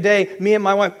 the other day, me and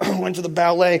my wife went to the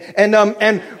ballet.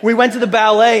 And we went to the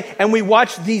ballet and we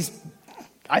watched these,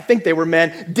 I think they were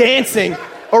men, dancing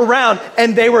around,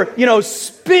 and they were,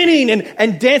 spinning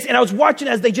and dancing. And I was watching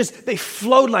as they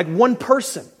flowed like one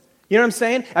person. You know what I'm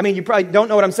saying? I mean, you probably don't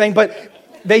know what I'm saying, but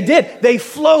they did. They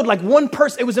flowed like one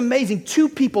person. It was amazing. Two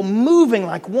people moving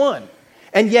like one.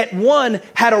 And yet one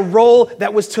had a role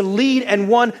that was to lead and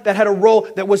one that had a role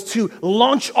that was to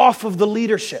launch off of the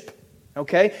leadership.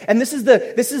 Okay? And this is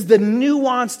the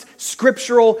nuanced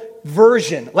scriptural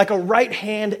version, like a right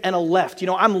hand and a left.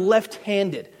 I'm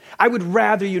left-handed. I would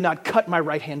rather you not cut my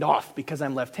right hand off because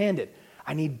I'm left-handed.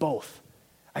 I need both.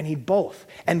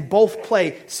 And both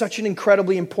play such an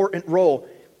incredibly important role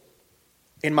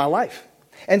in my life.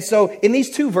 And so in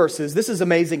these two verses, this is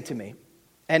amazing to me.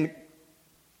 And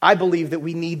I believe that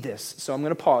we need this. So I'm going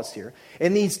to pause here.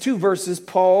 In these two verses,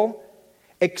 Paul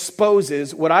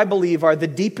exposes what I believe are the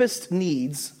deepest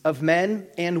needs of men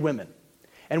and women.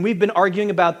 And we've been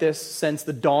arguing about this since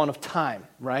the dawn of time,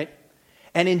 right?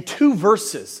 And in two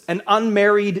verses, an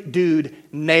unmarried dude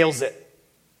nails it.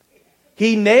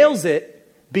 He nails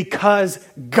it because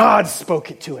God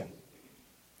spoke it to him.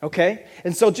 Okay?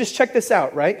 And so just check this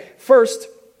out, right? First,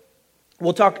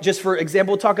 we'll talk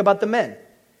about the men.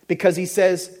 Because he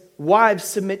says, wives,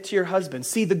 submit to your husbands.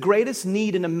 See, the greatest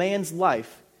need in a man's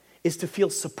life is to feel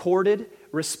supported,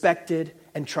 respected,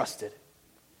 and trusted.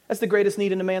 That's the greatest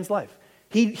need in a man's life.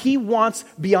 He wants,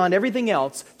 beyond everything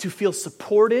else, to feel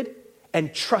supported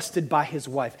and trusted by his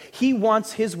wife. He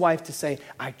wants his wife to say,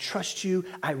 I trust you,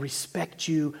 I respect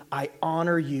you, I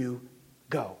honor you,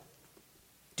 go.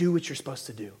 Do what you're supposed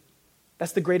to do.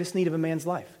 That's the greatest need of a man's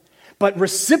life. But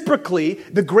reciprocally,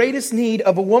 the greatest need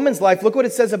of a woman's life, look what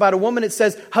it says about a woman. It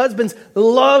says, husbands,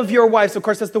 love your wives. Of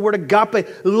course, that's the word agape.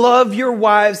 Love your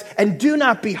wives and do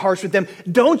not be harsh with them.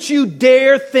 Don't you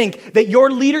dare think that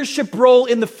your leadership role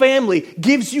in the family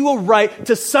gives you a right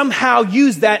to somehow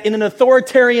use that in an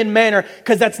authoritarian manner,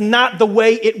 because that's not the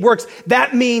way it works.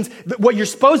 That means that what you're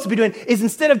supposed to be doing is,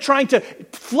 instead of trying to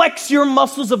flex your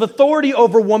muscles of authority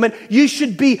over a woman, you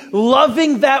should be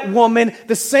loving that woman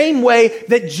the same way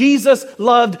that Jesus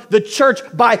loved the church,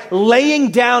 by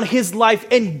laying down his life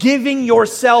and giving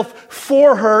yourself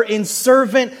for her in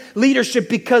servant leadership,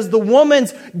 because the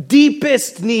woman's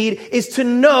deepest need is to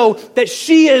know that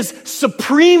she is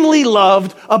supremely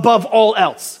loved above all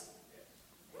else.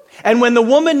 And when the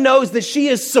woman knows that she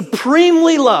is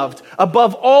supremely loved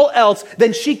above all else,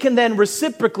 then she can then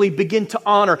reciprocally begin to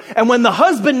honor. And when the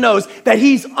husband knows that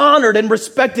he's honored and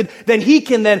respected, then he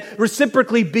can then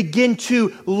reciprocally begin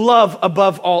to love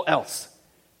above all else.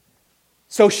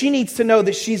 So she needs to know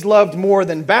that she's loved more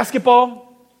than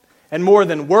basketball, and more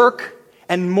than work,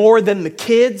 and more than the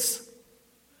kids.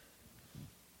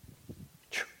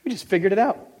 We just figured it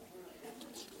out.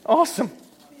 Awesome.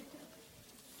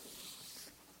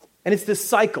 And it's this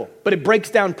cycle, but it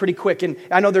breaks down pretty quick. And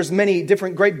I know there's many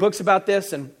different great books about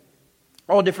this, and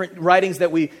all different writings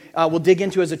that we will dig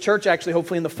into as a church, actually,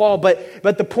 hopefully in the fall. But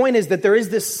the point is that there is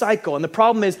this cycle. And the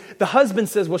problem is the husband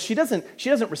says, well, she doesn't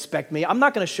respect me. I'm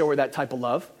not going to show her that type of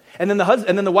love. And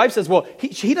then the wife says, well,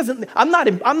 he doesn't,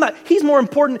 he's more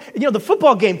important. The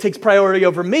football game takes priority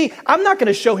over me. I'm not going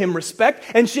to show him respect.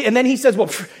 And then he says, well,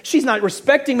 she's not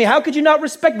respecting me. How could you not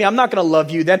respect me? I'm not going to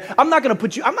love you then. I'm not going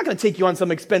to take you on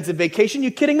some expensive vacation. You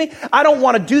kidding me? I don't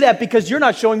want to do that because you're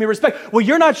not showing me respect. Well,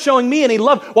 you're not showing me any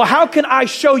love. Well, how can I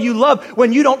show you love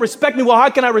when you don't respect me? Well, how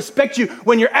can I respect you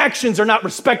when your actions are not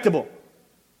respectable?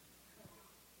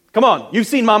 Come on, you've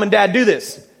seen mom and dad do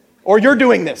this, or you're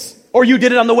doing this. Or you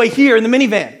did it on the way here in the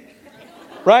minivan,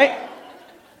 right?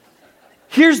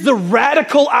 Here's the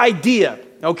radical idea,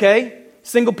 okay?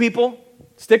 Single people,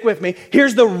 stick with me.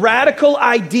 Here's the radical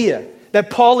idea that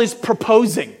Paul is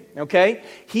proposing, okay?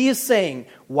 He is saying,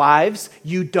 wives,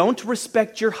 you don't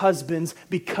respect your husbands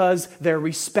because they're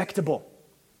respectable.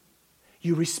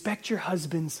 You respect your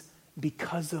husbands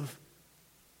because of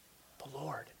the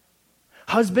Lord.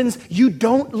 Husbands, you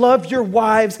don't love your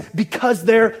wives because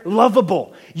they're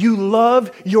lovable. You love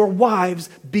your wives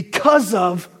because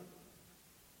of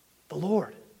the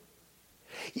Lord.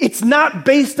 It's not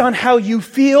based on how you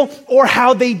feel or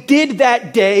how they did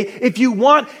that day. If you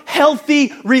want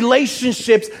healthy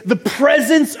relationships, the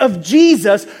presence of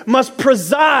Jesus must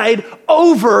preside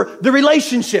over the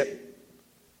relationship.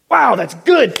 Wow, that's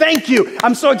good. Thank you.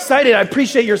 I'm so excited. I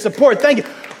appreciate your support. Thank you.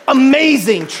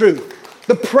 Amazing truth.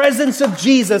 The presence of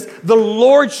Jesus, the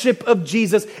lordship of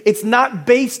Jesus, it's not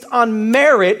based on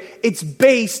merit, it's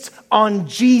based on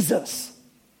Jesus.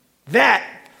 That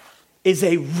is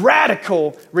a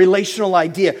radical relational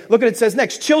idea. Look what it says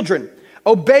next. Children,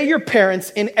 obey your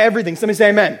parents in everything. Somebody say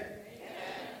amen.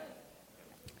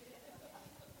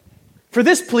 For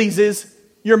this pleases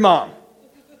your mom.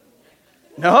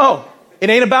 No, it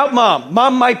ain't about mom.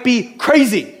 Mom might be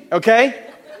crazy, okay?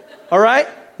 All right?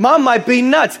 Mom might be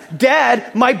nuts.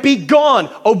 Dad might be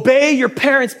gone. Obey your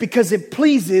parents because it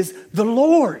pleases the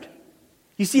Lord.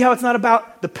 You see how it's not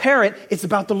about the parent, it's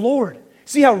about the Lord.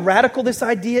 See how radical this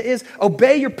idea is?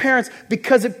 Obey your parents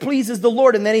because it pleases the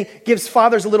Lord. And then he gives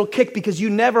fathers a little kick because you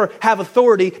never have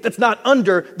authority that's not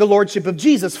under the lordship of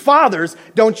Jesus. Fathers,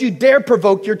 don't you dare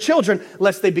provoke your children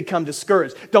lest they become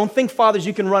discouraged. Don't think, fathers,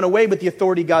 you can run away with the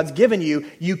authority God's given you.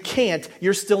 You can't.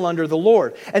 You're still under the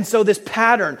Lord. And so this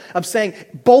pattern of saying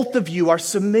both of you are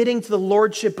submitting to the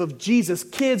lordship of Jesus.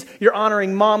 Kids, you're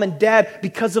honoring mom and dad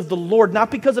because of the Lord,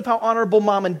 not because of how honorable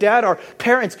mom and dad are.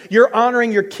 Parents, you're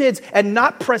honoring your kids and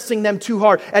not pressing them too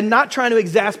hard and not trying to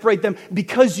exasperate them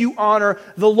because you honor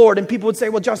the Lord. And people would say,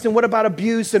 well, Justin, what about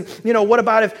abuse? And, what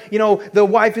about if, the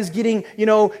wife is getting,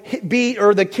 beat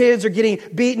or the kids are getting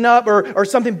beaten up or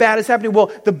something bad is happening?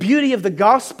 Well, the beauty of the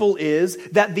gospel is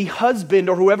that the husband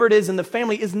or whoever it is in the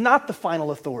family is not the final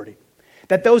authority.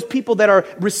 That those people that are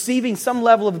receiving some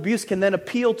level of abuse can then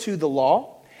appeal to the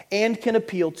law and can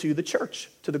appeal to the church,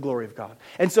 to the glory of God.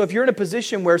 And so if you're in a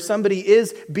position where somebody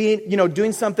is being,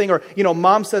 doing something, or,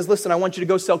 mom says, listen, I want you to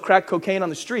go sell crack cocaine on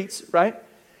the streets, right?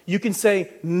 You can say,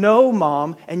 no,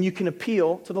 mom, and you can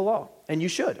appeal to the law. And you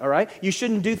should, all right? You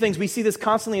shouldn't do things. We see this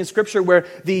constantly in Scripture where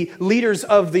the leaders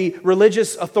of the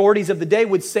religious authorities of the day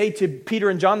would say to Peter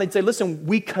and John, they'd say, listen,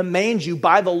 we command you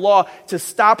by the law to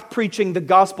stop preaching the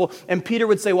gospel. And Peter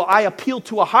would say, well, I appeal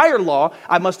to a higher law.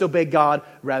 I must obey God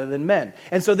rather than men.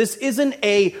 And so this isn't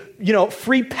a,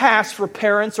 free pass for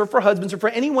parents or for husbands or for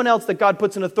anyone else that God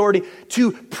puts in authority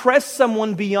to press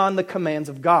someone beyond the commands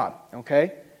of God,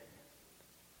 okay?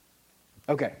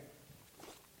 Okay.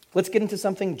 Let's get into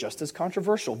something just as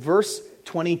controversial. Verse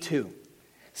 22.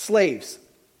 Slaves,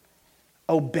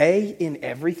 obey in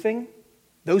everything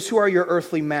those who are your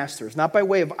earthly masters, not by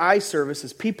way of eye service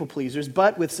as people pleasers,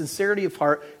 but with sincerity of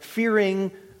heart,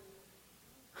 fearing,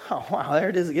 oh wow, there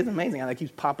it is. It's amazing how that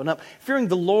keeps popping up. Fearing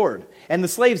the Lord. And the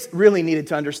slaves really needed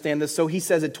to understand this, so he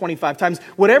says it 25 times.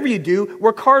 Whatever you do,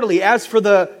 work heartily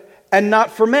and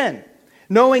not for men,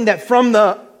 knowing that from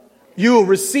you will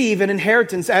receive an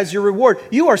inheritance as your reward.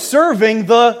 You are serving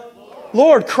the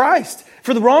Lord Christ.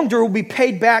 For the wrongdoer will be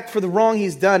paid back for the wrong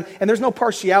he's done, and there's no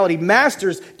partiality.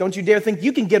 Masters, don't you dare think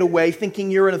you can get away thinking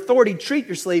you're an authority. Treat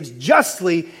your slaves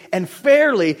justly and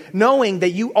fairly, knowing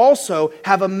that you also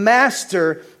have a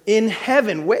master in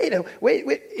heaven. Wait.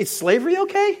 Is slavery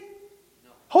okay?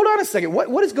 No. Hold on a second.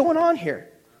 What is going on here?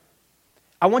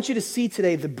 I want you to see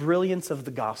today the brilliance of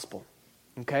the gospel,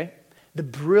 okay? The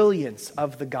brilliance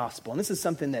of the gospel. And this is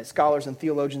something that scholars and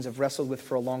theologians have wrestled with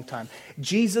for a long time.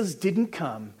 Jesus didn't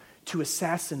come to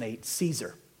assassinate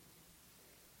Caesar.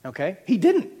 Okay? He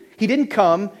didn't. He didn't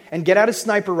come and get out a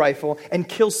sniper rifle and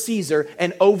kill Caesar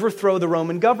and overthrow the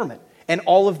Roman government and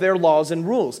all of their laws and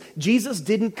rules. Jesus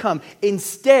didn't come.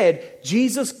 Instead,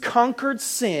 Jesus conquered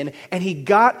sin and he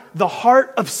got the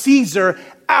heart of Caesar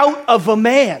out of a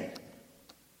man.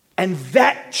 And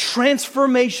that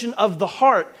transformation of the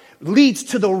heart leads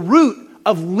to the root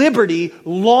of liberty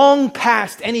long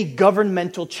past any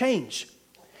governmental change.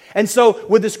 And so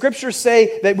would the scriptures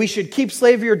say that we should keep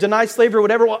slavery or deny slavery or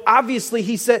whatever? Well, obviously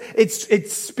he said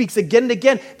it speaks again and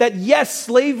again that yes,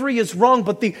 slavery is wrong,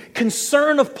 but the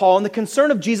concern of Paul and the concern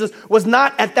of Jesus was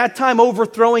not at that time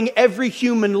overthrowing every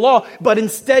human law, but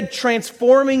instead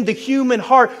transforming the human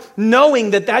heart,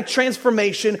 knowing that that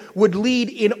transformation would lead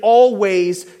in all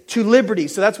ways to liberty.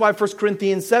 So that's why 1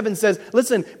 Corinthians 7 says,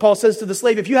 listen, Paul says to the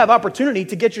slave, if you have opportunity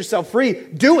to get yourself free,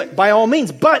 do it by all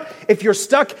means. But if you're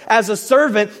stuck as a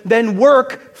servant, then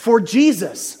work for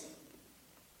Jesus.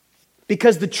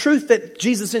 Because the truth that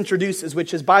Jesus introduces,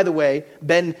 which has, by the way,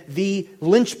 been the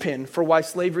linchpin for why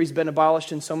slavery's been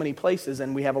abolished in so many places,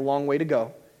 and we have a long way to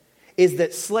go, is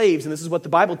that slaves, and this is what the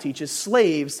Bible teaches,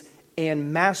 slaves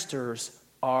and masters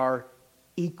are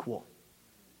equal.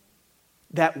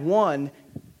 That one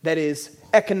that is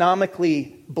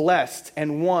economically blessed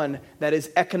and one that is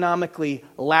economically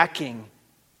lacking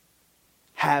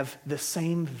have the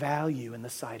same value in the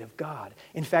sight of God.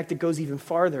 In fact, it goes even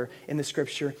farther in the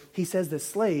scripture. He says that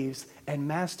slaves and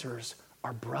masters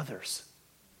are brothers.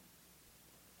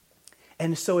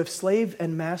 And so if slave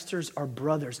and masters are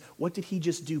brothers, what did he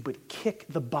just do but kick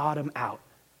the bottom out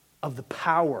of the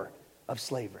power of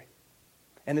slavery?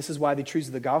 And this is why the truths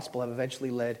of the gospel have eventually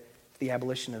led to the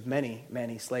abolition of many,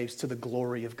 many slaves to the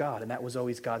glory of God. And that was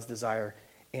always God's desire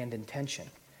and intention.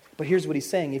 But here's what he's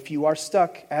saying. If you are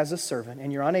stuck as a servant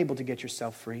and you're unable to get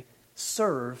yourself free,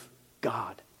 serve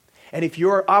God. And if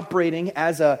you're operating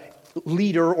as a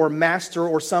leader or master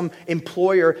or some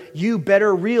employer, you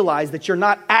better realize that you're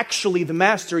not actually the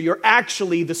master, you're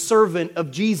actually the servant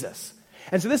of Jesus.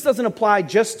 And so this doesn't apply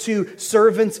just to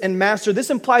servants and master.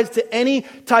 This applies to any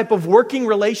type of working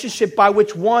relationship by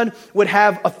which one would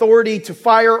have authority to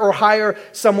fire or hire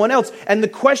someone else. And the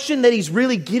question that he's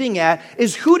really getting at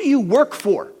is, who do you work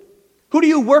for? Who do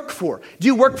you work for? Do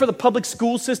you work for the public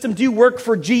school system? Do you work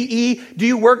for GE? Do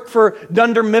you work for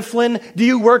Dunder Mifflin? Do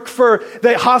you work for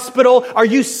the hospital? Are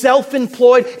you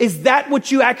self-employed? Is that what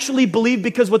you actually believe?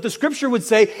 Because what the scripture would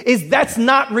say is that's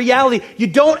not reality. You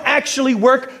don't actually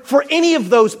work for any of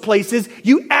those places.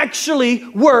 You actually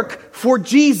work for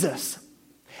Jesus.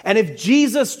 And if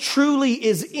Jesus truly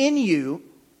is in you,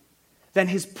 then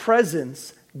his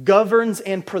presence governs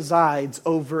and presides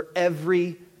over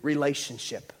every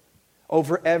relationship.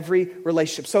 Over every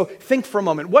relationship. So think for a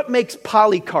moment. What makes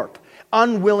Polycarp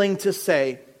unwilling to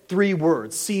say 3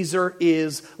 words? Caesar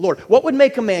is Lord. What would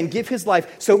make a man give his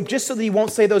life so that he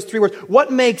won't say those 3 words?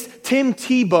 What makes Tim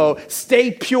Tebow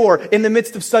stay pure in the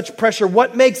midst of such pressure?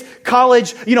 What makes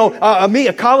college, me,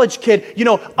 a college kid,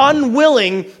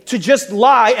 unwilling to just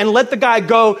lie and let the guy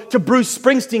go to Bruce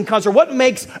Springsteen concert? What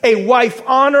makes a wife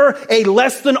honor a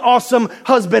less than awesome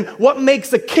husband? What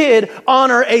makes a kid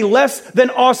honor a less than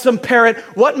awesome parent?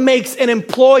 What makes an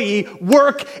employee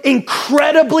work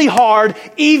incredibly hard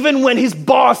even when his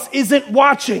boss isn't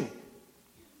watching?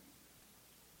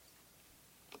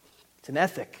 It's an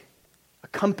ethic, a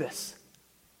compass.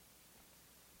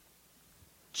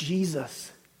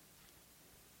 Jesus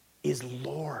is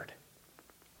Lord.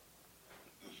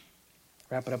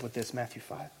 Wrap it up with this, Matthew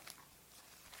 5.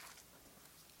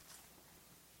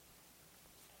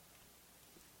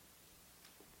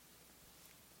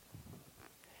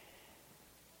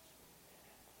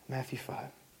 Matthew 5.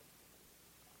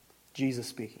 Jesus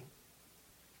speaking.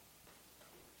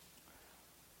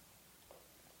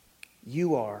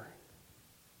 You are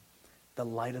the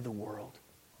light of the world.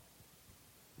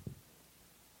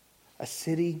 A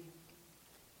city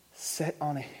set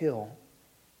on a hill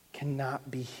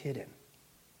cannot be hidden.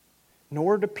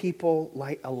 Nor do people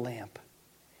light a lamp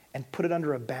and put it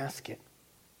under a basket,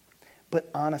 but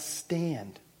on a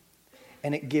stand,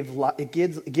 and it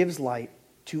gives light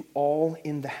to all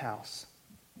in the house.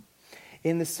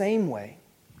 In the same way,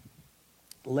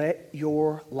 let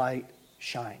your light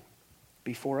shine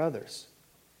before others,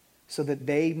 so that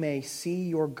they may see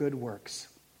your good works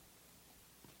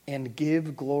and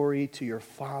give glory to your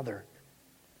Father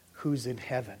who's in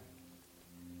heaven.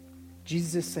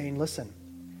 Jesus is saying, listen,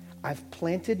 I've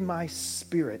planted my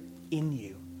spirit in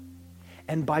you.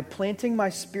 And by planting my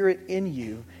spirit in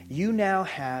you, you now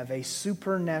have a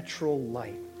supernatural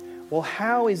light. Well,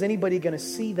 how is anybody going to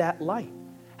see that light?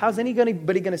 How's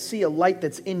anybody going to see a light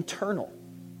that's internal?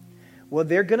 Well,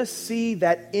 they're going to see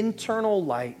that internal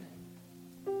light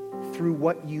through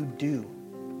what you do.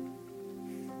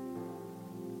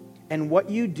 And what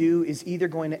you do is either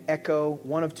going to echo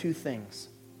one of 2 things.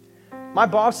 My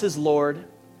boss is Lord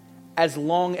as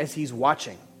long as he's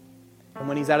watching. And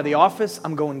when he's out of the office,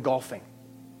 I'm going golfing.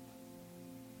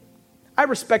 I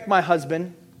respect my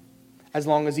husband as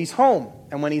long as he's home.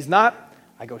 And when he's not,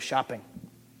 I go shopping.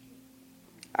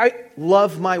 I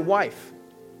love my wife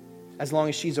as long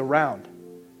as she's around.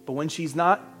 But when she's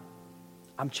not,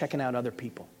 I'm checking out other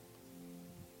people.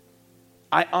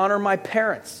 I honor my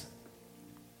parents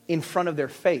in front of their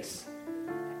face,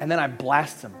 and then I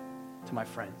blast them to my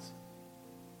friends.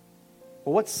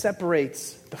 But what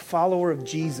separates the follower of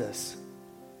Jesus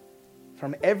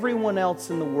from everyone else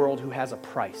in the world who has a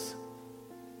price?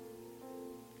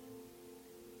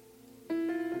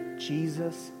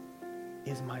 Jesus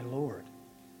is my Lord.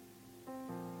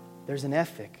 There's an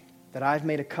ethic that I've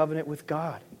made a covenant with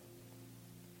God.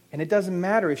 And it doesn't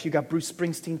matter if you got Bruce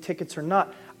Springsteen tickets or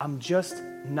not. I'm just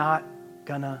not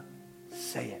gonna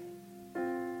say it.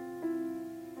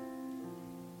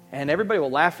 And everybody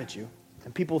will laugh at you,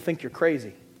 and people will think you're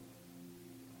crazy.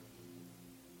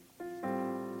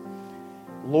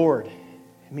 Lord,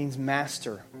 it means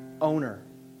master, owner,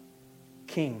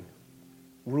 king,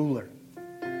 ruler.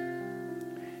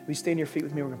 Will you stay on your feet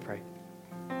with me? We're going to pray.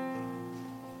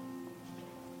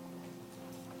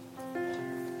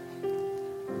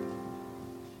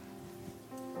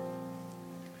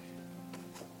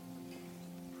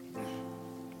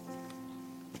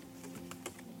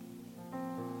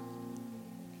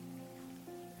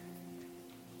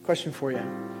 Question for you.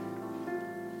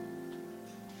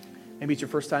 Maybe it's your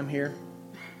first time here.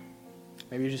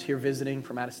 Maybe you're just here visiting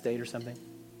from out of state or something.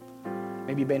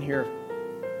 Maybe you've been here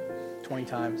 20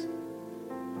 times.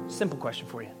 Simple question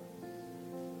for you.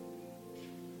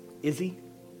 Is he?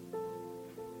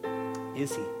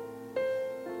 Is he?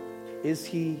 Is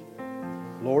he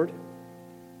Lord?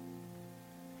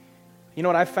 You know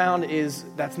what I found is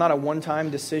that's not a one-time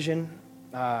decision.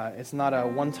 It's not a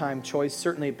one-time choice.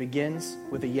 Certainly it begins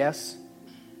with a yes.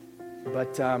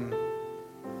 But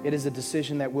it is a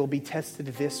decision that will be tested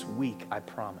this week, I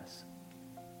promise.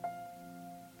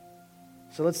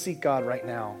 So let's seek God right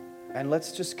now. And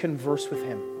let's just converse with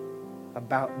him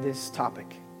about this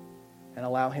topic and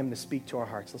allow him to speak to our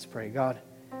hearts. Let's pray. God,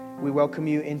 we welcome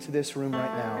you into this room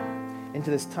right now,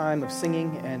 into this time of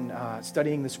singing and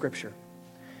studying the scripture.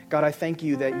 God, I thank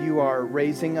you that you are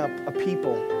raising up a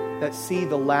people that see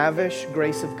the lavish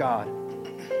grace of God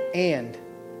and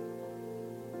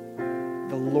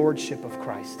the lordship of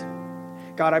Christ.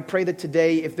 God, I pray that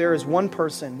today, if there is one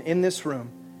person in this room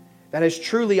that has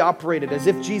truly operated as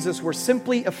if Jesus were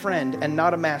simply a friend and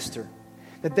not a master,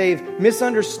 that they've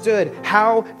misunderstood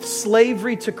how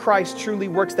slavery to Christ truly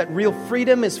works, that real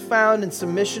freedom is found in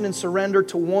submission and surrender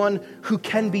to one who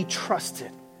can be trusted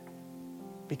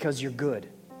because you're good.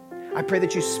 I pray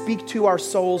that you speak to our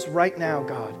souls right now,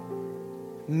 God.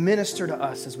 Minister to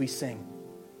us as we sing.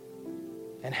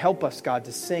 And help us, God,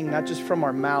 to sing not just from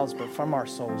our mouths, but from our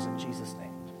souls in Jesus'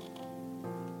 name.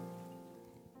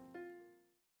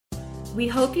 We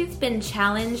hope you've been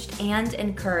challenged and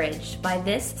encouraged by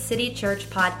this City Church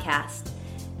podcast.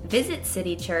 Visit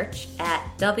City Church at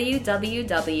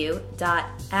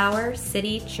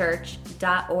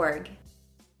www.ourcitychurch.org.